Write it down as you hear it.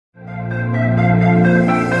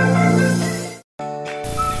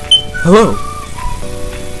Hello.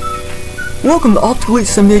 Welcome to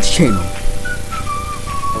OpticElite78's channel.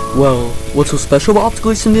 Well, what's so special about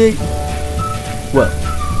OpticElite78?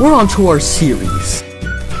 Well, we're on to our series,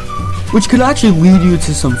 which could actually lead you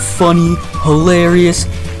to some funny, hilarious,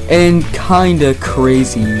 and kinda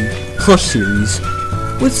crazy plush series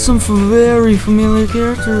with some very familiar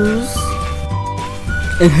characters.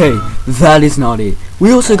 And hey, that is not it.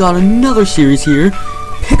 We also got another series here,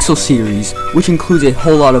 Pixel series, which includes a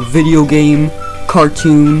whole lot of video game,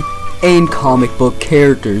 cartoon, and comic book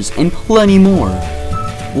characters, and plenty more.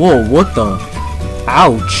 Whoa, what the?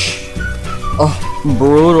 Ouch. Oh,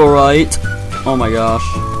 brutal, right? Oh my gosh.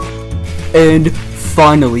 And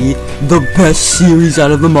finally, the best series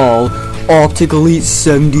out of them all,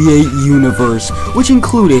 OpticElite78 Universe, which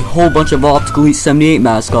include a whole bunch of OpticElite78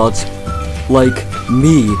 mascots, like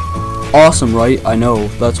me. Awesome, right? I know,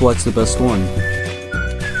 that's why it's the best one.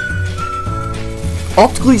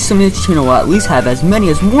 OpticElite78's channel will at least have as many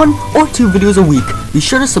as 1 or 2 videos a week. Be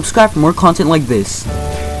sure to subscribe for more content like this.